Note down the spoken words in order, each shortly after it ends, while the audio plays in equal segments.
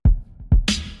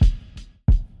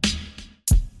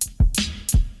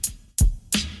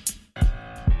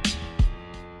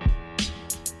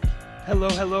Hello,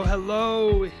 hello,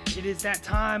 hello. It is that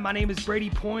time. My name is Brady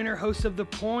Pointer, host of The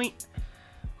Point.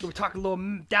 We're talking a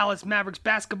little Dallas Mavericks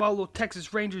basketball, a little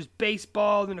Texas Rangers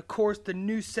baseball, and of course the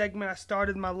new segment I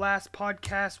started in my last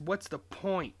podcast, What's the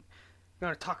Point? We're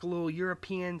going to talk a little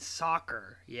European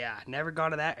soccer. Yeah, never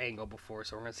gone to that angle before,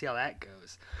 so we're going to see how that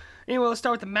goes. Anyway, let's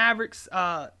start with the Mavericks.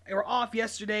 They were off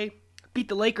yesterday. Beat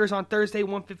the Lakers on Thursday,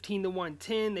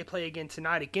 115-110. They play again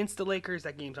tonight against the Lakers.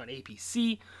 That game's on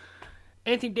APC.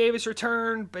 Anthony Davis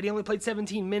returned, but he only played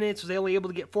 17 minutes. Was only able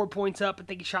to get 4 points up. I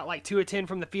think he shot like 2 of 10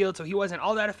 from the field, so he wasn't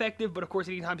all that effective. But of course,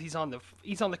 anytime he's on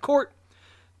the court,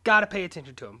 gotta pay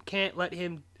attention to him. Can't let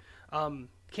him,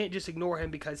 can't just ignore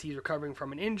him because he's recovering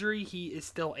from an injury. He is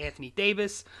still Anthony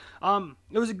Davis. It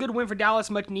was a good win for Dallas,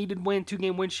 much needed win,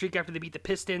 2-game win streak after they beat the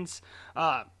Pistons.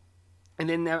 And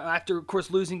then after, of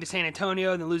course, losing to San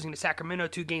Antonio and then losing to Sacramento,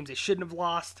 2 games they shouldn't have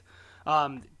lost.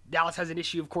 Dallas has an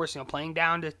issue, of course, playing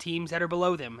down to teams that are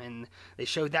below them, and they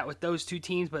showed that with those 2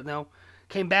 teams, but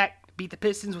came back, beat the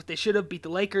Pistons, what they should have, beat the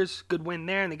Lakers, good win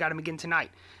there, and they got them again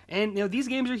tonight. And, these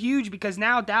games are huge because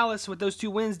now Dallas, with those 2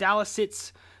 wins, Dallas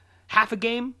sits half a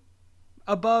game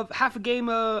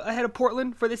ahead of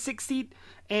Portland for the 6th seed,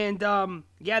 and,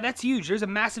 that's huge. There's a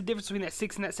massive difference between that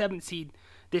 6th and that 7th seed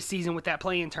this season with that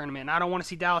play-in tournament, and I don't want to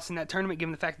see Dallas in that tournament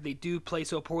given the fact that they do play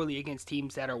so poorly against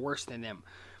teams that are worse than them.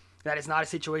 That is not a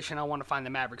situation I want to find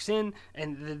the Mavericks in,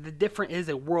 and the difference is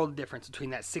a world difference between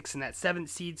that 6th and that 7th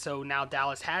seed. So now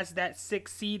Dallas has that 6th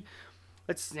seed.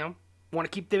 Let's want to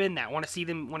keep them in that. Want to see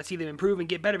them improve and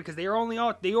get better because they are only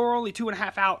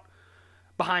 2.5 out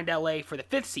behind LA for the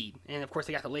 5th seed, and of course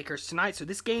they got the Lakers tonight. So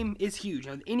this game is huge.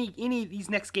 Any of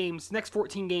these next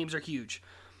 14 games are huge.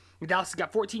 Dallas has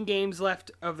got 14 games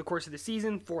left over the course of the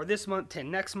season. 4 this month,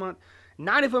 10 next month.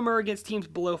 9 of them are against teams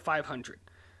below 500.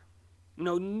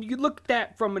 You look at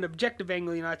that from an objective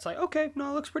angle, it's like, okay,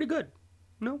 no, it looks pretty good.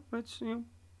 No, it's,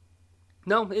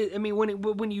 No,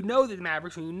 when you know the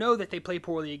Mavericks, when you know that they play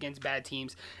poorly against bad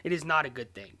teams, it is not a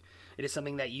good thing. It is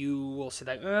something that you will say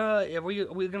that, are we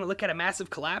going to look at a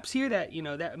massive collapse here?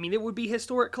 It would be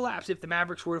historic collapse if the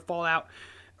Mavericks were to fall out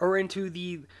or into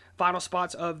the final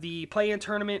spots of the play-in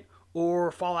tournament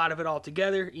or fall out of it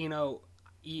altogether.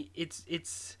 It's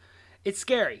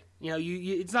scary.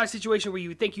 It's not a situation where you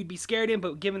would think you'd be scared in,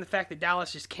 but given the fact that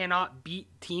Dallas just cannot beat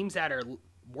teams that are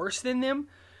worse than them,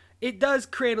 it does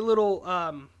create a little,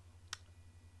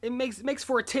 it makes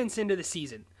for a tense end of the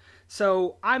season.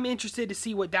 So I'm interested to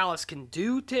see what Dallas can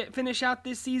do to finish out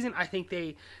this season. I think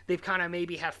they've kind of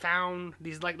maybe have found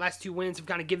these last 2 wins have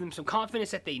kind of given them some confidence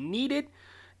that they needed,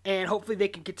 and hopefully they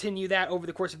can continue that over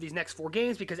the course of these next 4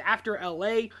 games because after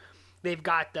LA, they've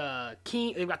got the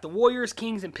Warriors,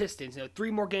 Kings, and Pistons. 3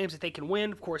 more games that they can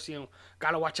win. Of course, got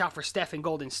to watch out for Steph and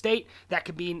Golden State. That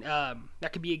could be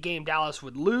a game Dallas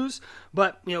would lose.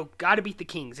 But got to beat the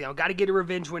Kings. Got to get a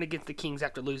revenge win against the Kings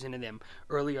after losing to them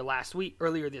earlier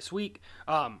this week.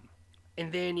 And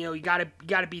then you got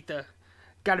to beat the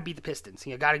Pistons.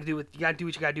 You got to do what you got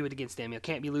to do against them.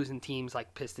 Can't be losing teams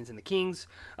like Pistons and the Kings.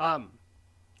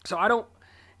 So I don't.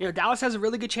 Dallas has a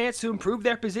really good chance to improve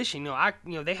their position.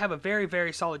 They have a very,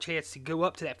 very solid chance to go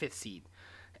up to that 5th seed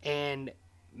and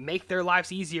make their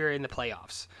lives easier in the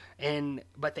playoffs.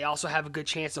 But they also have a good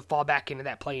chance to fall back into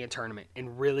that play-in tournament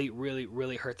and really, really,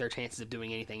 really hurt their chances of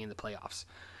doing anything in the playoffs.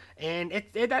 And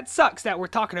that sucks that we're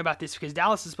talking about this because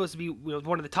Dallas is supposed to be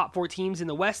one of the top 4 teams in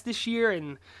the West this year,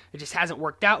 and it just hasn't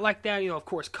worked out like that. Of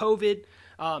course, COVID.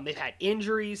 They've had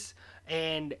injuries,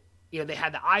 and they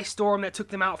had the ice storm that took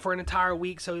them out for an entire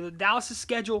week. So Dallas'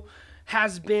 schedule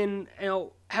has been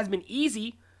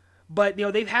easy, but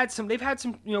they've had some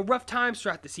rough times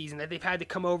throughout the season that they've had to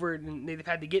come over and they've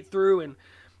had to get through, and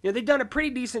they've done a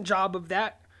pretty decent job of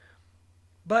that.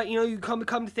 But you come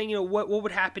to think, what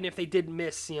would happen if they did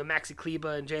miss Maxi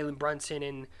Kleber and Jalen Brunson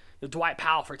and Dwight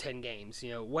Powell for 10 games?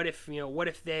 What if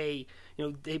they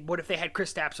had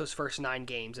Kristaps those first 9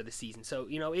 games of the season? So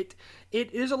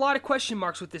there's a lot of question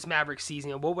marks with this Mavericks season.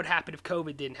 What would happen if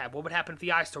COVID didn't happen? What would happen if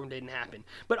the ice storm didn't happen?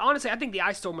 But honestly, I think the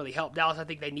ice storm really helped Dallas. I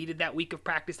think they needed that week of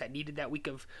practice. That needed that week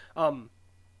of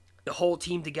the whole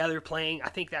team together playing. I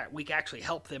think that week actually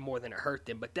helped them more than it hurt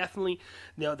them. But definitely,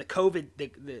 the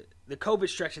COVID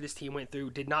stretch that this team went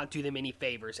through did not do them any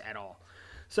favors at all.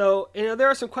 So, there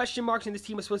are some question marks, and this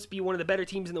team was supposed to be one of the better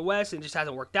teams in the West, and it just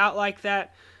hasn't worked out like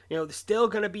that. There's still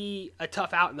going to be a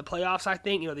tough out in the playoffs, I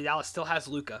think. The Dallas still has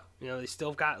Luka. They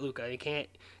still got Luka. You can't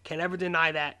ever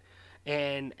deny that.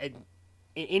 And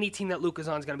any team that Luka's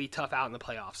on is going to be tough out in the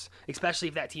playoffs, especially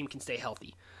if that team can stay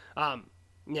healthy. And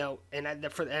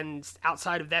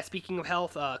outside of that, speaking of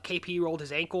health, KP rolled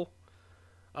his ankle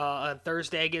on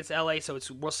Thursday against LA, so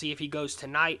we'll see if he goes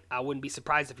tonight. I wouldn't be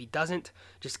surprised if he doesn't,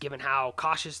 just given how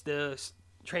cautious the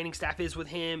training staff is with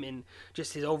him and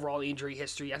just his overall injury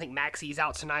history. I think Maxey's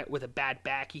out tonight with a bad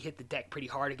back. He hit the deck pretty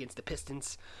hard against the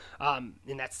Pistons, and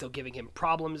that's still giving him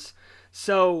problems.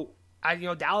 So,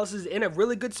 Dallas is in a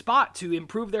really good spot to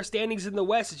improve their standings in the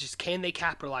West. It's just, can they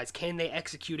capitalize? Can they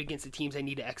execute against the teams they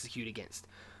need to execute against?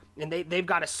 And they've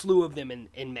got a slew of them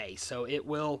in May, so it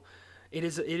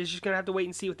is just going to have to wait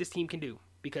and see what this team can do,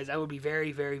 because that would be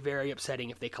very, very, very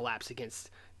upsetting if they collapse against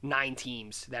 9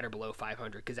 teams that are below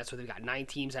 500, because that's what they've got. 9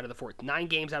 games out of the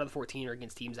 14 are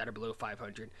against teams that are below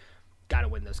 500. Got to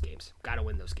win those games.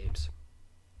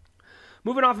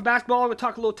 Moving on from basketball, we'll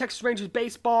talk a little Texas Rangers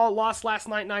baseball. Lost last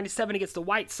night 9-7 against the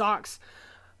White Sox.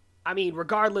 I mean,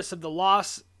 regardless of the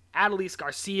loss, Adolis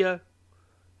Garcia,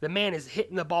 the man is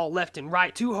hitting the ball left and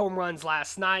right. 2 home runs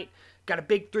last night. Got a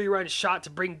big 3-run shot to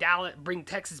bring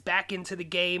Texas back into the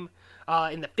game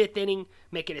in the 5th inning,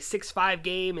 make it a 6-5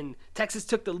 game. And Texas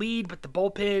took the lead, but the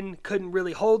bullpen couldn't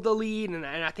really hold the lead. And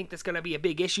I think that's going to be a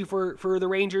big issue for the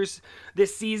Rangers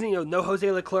this season. No Jose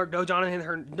Leclerc, no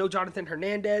Jonathan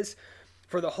Hernandez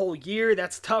for the whole year.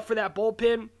 That's tough for that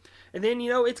bullpen. And then,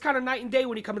 it's kind of night and day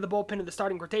when you come to the bullpen of the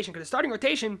starting rotation, because the starting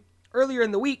rotation earlier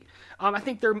in the week, I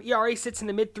think their ERA sits in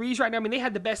the mid-3s right now. I mean, they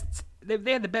had the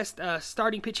best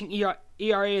starting pitching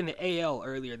ERA in the AL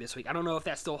earlier this week. I don't know if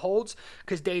that still holds,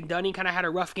 because Dane Dunning kind of had a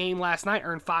rough game last night,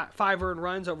 earned 5 earned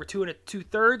runs over 2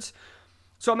 2/3.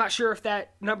 So I'm not sure if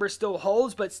that number still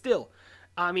holds, but still,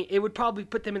 I mean, it would probably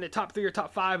put them in the top 3 or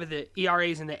top 5 of the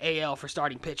ERAs in the AL for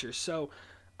starting pitchers. So,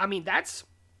 I mean, that's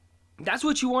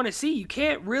what you want to see. You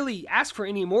can't really ask for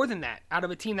any more than that out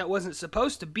of a team that wasn't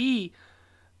supposed to be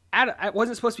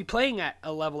playing at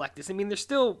a level like this. I mean, they're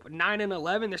still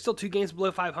 9-11. They're still 2 games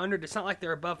below 500. It's not like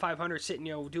they're above 500, sitting,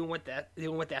 doing what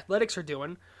the Athletics are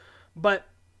doing. But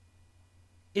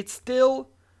it's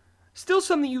still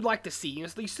something you'd like to see. You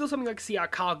still something you'd like to see out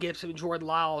of Kyle Gibson, Jordan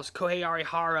Lyles, Kohei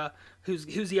Arihara,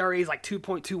 whose ERA is like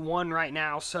 2.21 right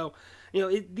now. So,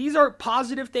 these are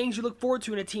positive things you look forward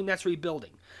to in a team that's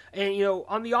rebuilding. And,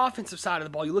 on the offensive side of the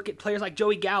ball, you look at players like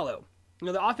Joey Gallo.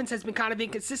 The offense has been kind of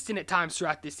inconsistent at times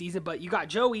throughout this season, but you got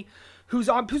Joey, who's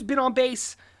been on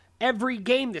base every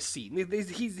game this season.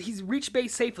 He's reached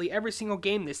base safely every single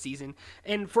game this season.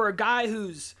 And for a guy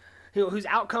whose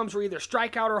outcomes were either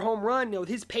strikeout or home run,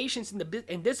 his patience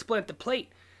and discipline at the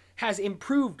plate has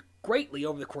improved greatly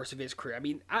over the course of his career. I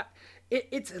mean,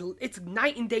 it's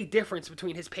night and day difference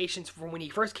between his patience from when he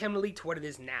first came to the league to what it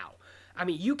is now. I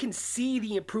mean, you can see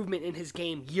the improvement in his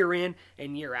game year in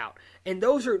and year out. And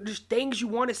those are just things you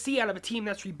want to see out of a team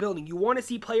that's rebuilding. You want to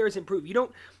see players improve.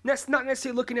 That's not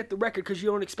necessarily looking at the record, because you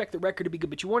don't expect the record to be good,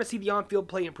 but you want to see the on-field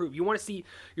play improve. You want to see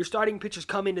your starting pitchers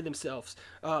come into themselves,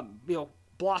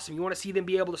 blossom. You want to see them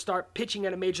be able to start pitching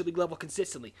at a major league level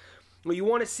consistently. Well, you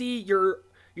want to see your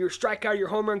strikeout, your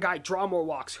home run guy draw more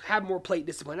walks, have more plate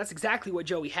discipline. That's exactly what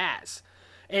Joey has.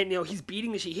 And, he's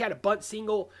beating the shit. He had a bunt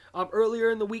single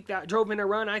earlier in the week that drove in a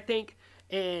run, I think.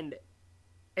 And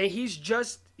he's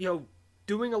just,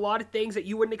 doing a lot of things that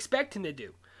you wouldn't expect him to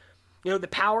do. The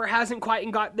power hasn't quite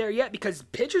got there yet, because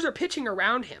pitchers are pitching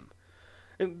around him.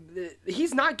 And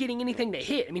he's not getting anything to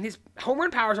hit. I mean, his home run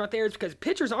power's not there. It's because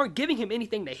pitchers aren't giving him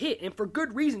anything to hit. And for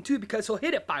good reason, too, because he'll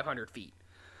hit at 500 feet.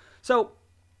 So,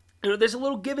 there's a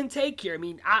little give and take here. I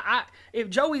mean, if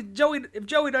Joey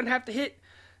doesn't have to hit,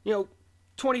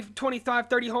 20, 25,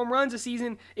 30 home runs a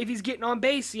season, if he's getting on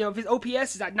base, if his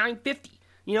OPS is at 950,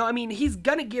 he's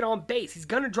going to get on base. He's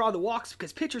going to draw the walks,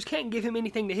 because pitchers can't give him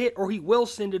anything to hit, or he will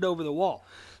send it over the wall.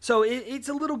 So it's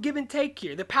a little give and take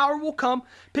here. The power will come.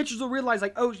 Pitchers will realize,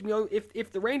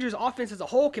 if the Rangers offense as a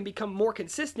whole can become more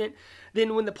consistent,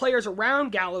 then when the players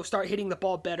around Gallo start hitting the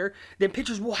ball better, then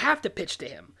pitchers will have to pitch to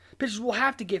him. Pitchers will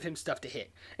have to give him stuff to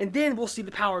hit. And then we'll see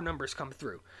the power numbers come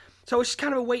through. So it's just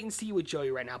kind of a wait and see with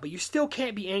Joey right now. But you still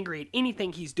can't be angry at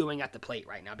anything he's doing at the plate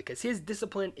right now, because his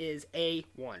discipline is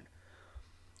A1.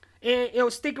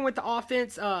 And, sticking with the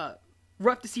offense,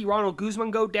 rough to see Ronald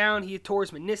Guzman go down. He tore his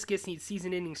meniscus, needs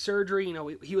season-ending surgery.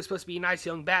 He was supposed to be a nice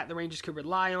young bat the Rangers could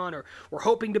rely on, or were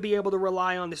hoping to be able to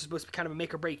rely on. This is supposed to be kind of a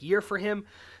make-or-break year for him.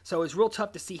 So it's real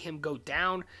tough to see him go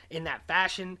down in that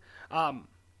fashion. And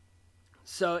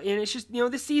it's just,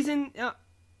 this season,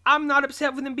 I'm not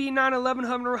upset with them being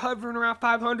 9-11, hovering around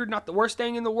 500. Not the worst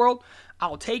thing in the world.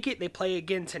 I'll take it. They play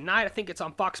again tonight. I think it's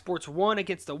on Fox Sports 1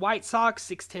 against the White Sox,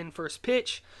 6:10 first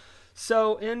pitch.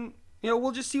 So,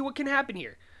 we'll just see what can happen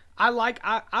here.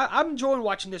 I'm enjoying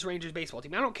watching this Rangers baseball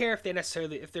team. I don't care if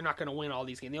they're not going to win all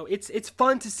these games. It's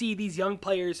fun to see these young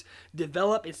players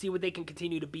develop and see what they can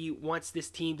continue to be once this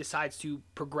team decides to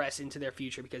progress into their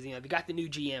future. Because they got the new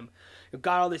GM, they've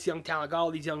got all this young talent, got all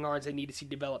these young arms they need to see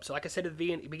develop. So like I said at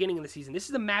the beginning of the season, this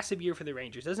is a massive year for the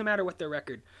Rangers. Doesn't matter what their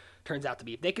record turns out to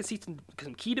be. If they can see some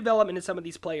key development in some of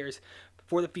these players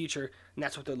for the future, and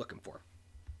that's what they're looking for.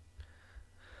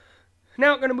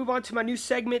 Now I'm going to move on to my new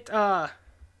segment.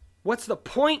 What's the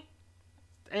point?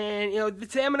 And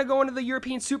today I'm going to go into the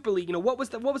European Super League. What was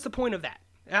the point of that?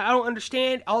 I don't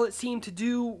understand. All it seemed to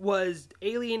do was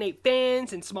alienate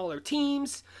fans and smaller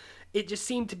teams. It just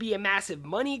seemed to be a massive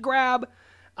money grab.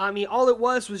 I mean, all it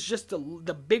was just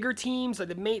the bigger teams,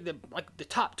 like the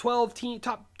top 12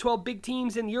 big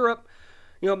teams in Europe.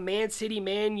 Man City,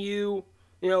 Man U.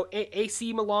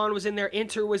 AC Milan was in there.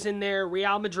 Inter was in there.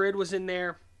 Real Madrid was in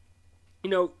there.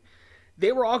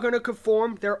 They were all going to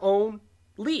conform their own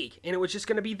league, and it was just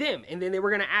going to be them. And then they were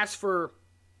going to ask for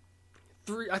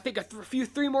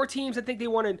three more teams. I think they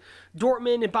wanted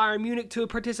Dortmund and Bayern Munich to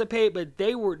participate, but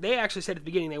they actually said at the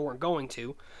beginning they weren't going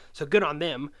to. So good on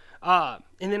them. And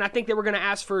then I think they were going to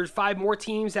ask for 5 more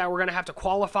teams that were going to have to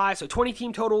qualify. So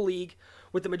 20-team total league,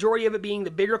 with the majority of it being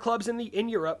the bigger clubs in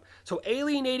Europe. So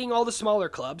alienating all the smaller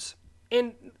clubs.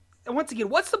 And once again,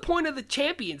 what's the point of the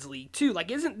Champions League, too? Like,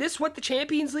 isn't this what the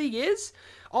Champions League is?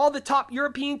 All the top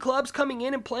European clubs coming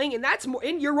in and playing, and that's more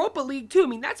in Europa League, too. I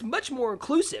mean, that's much more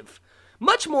inclusive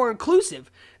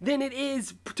than it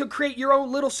is to create your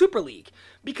own little Super League.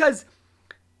 Because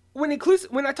when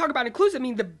I talk about inclusive, I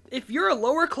mean, if you're a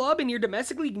lower club in your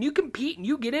domestic league and you compete and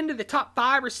you get into the top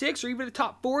 5 or 6 or even the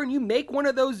top 4 and you make one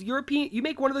of those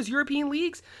European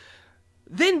leagues,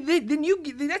 then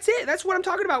that's it. That's what I'm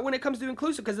talking about when it comes to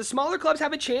inclusive, because the smaller clubs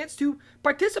have a chance to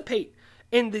participate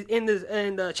in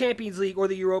the Champions League or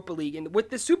the Europa League, and with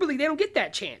the Super League they don't get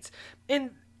that chance.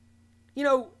 And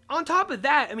on top of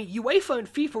that, I mean, UEFA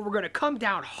and FIFA were going to come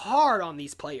down hard on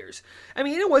these players. I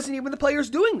mean, it wasn't even the players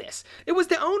doing this. It was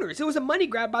the owners. It was a money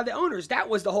grab by the owners. That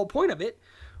was the whole point of it.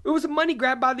 It was a money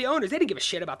grab by the owners. They didn't give a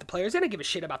shit about the players. They didn't give a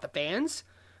shit about the fans.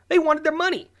 They wanted their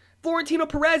money. Florentino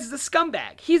Perez is a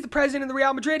scumbag. He's the president of the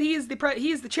Real Madrid. He is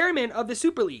the chairman of the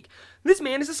Super League. This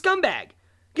man is a scumbag.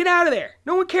 Get out of there.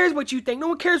 No one cares what you think. No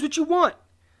one cares what you want.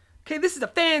 Okay, this is a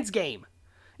fans game.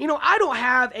 I don't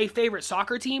have a favorite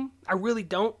soccer team. I really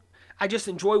don't. I just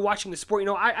enjoy watching the sport.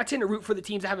 I tend to root for the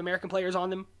teams that have American players on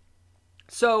them.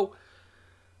 So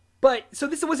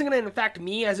this wasn't going to affect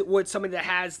me as it would somebody that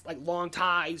has like long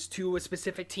ties to a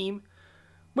specific team.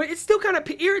 But it still kind of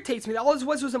irritates me that all this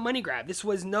was a money grab. This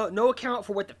was no account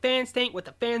for what the fans think, what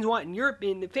the fans want in Europe.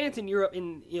 And the fans in Europe,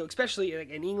 especially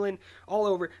in England, all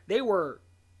over, they were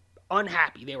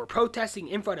unhappy. They were protesting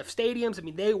in front of stadiums. I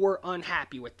mean, they were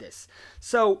unhappy with this.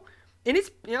 So, and it's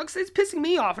pissing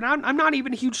me off. And I'm not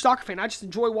even a huge soccer fan. I just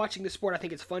enjoy watching the sport. I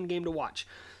think it's a fun game to watch.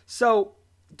 So,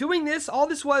 doing this, all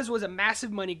this was a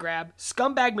massive money grab,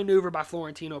 scumbag maneuver by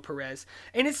Florentino Perez,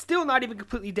 and it's still not even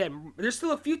completely dead. There's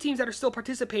still a few teams that are still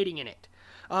participating in it.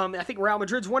 I think Real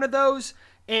Madrid's one of those,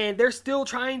 and they're still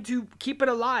trying to keep it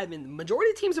alive, and the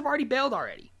majority of teams have already bailed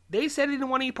already. They said they didn't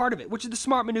want any part of it, which is the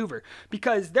smart maneuver,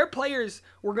 because their players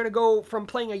were going to go from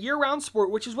playing a year-round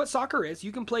sport, which is what soccer is.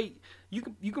 You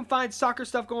can find soccer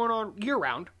stuff going on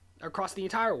year-round across the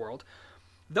entire world.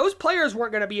 Those players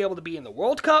weren't going to be able to be in the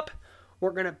World Cup,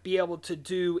 weren't going to be able to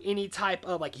do any type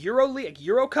of like Euro League, like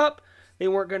Euro Cup. They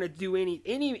weren't going to do any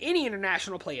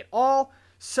international play at all.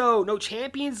 So no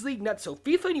Champions League, nothing. So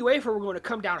FIFA and UEFA were going to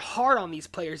come down hard on these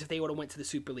players if they would have went to the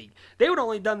Super League. They would have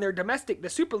only done the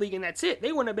Super League, and that's it.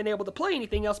 They wouldn't have been able to play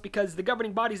anything else because the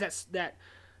governing bodies that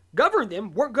governed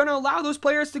them weren't going to allow those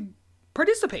players to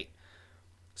participate.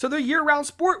 So the year-round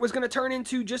sport was going to turn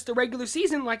into just a regular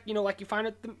season, like you find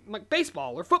at like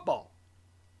baseball or football.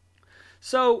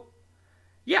 So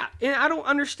yeah, and I don't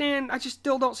understand. I just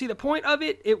still don't see the point of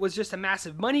it. It was just a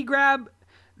massive money grab.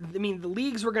 I mean, the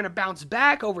leagues were going to bounce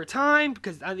back over time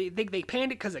because I think they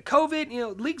panned it because of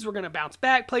COVID. Leagues were going to bounce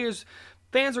back. Fans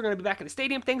were going to be back in the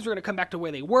stadium. Things were going to come back to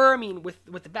where they were. I mean, with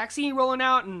the vaccine rolling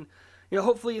out, and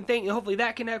hopefully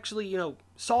that can actually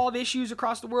solve issues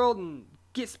across the world and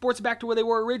get sports back to where they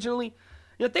were originally.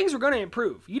 Things were going to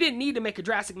improve. You didn't need to make a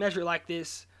drastic measure like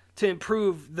this to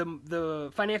improve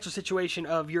the financial situation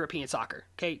of European soccer.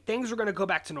 Okay, things were going to go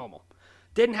back to normal.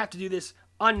 Didn't have to do this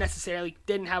unnecessarily.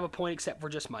 Didn't have a point except for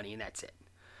just money, and that's it.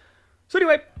 So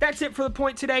anyway, that's it for the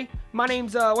point today. My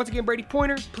name's once again Brady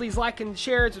Pointer. Please like and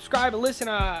share and subscribe and listen.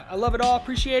 I love it all.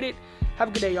 Appreciate it. Have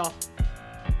a good day, y'all.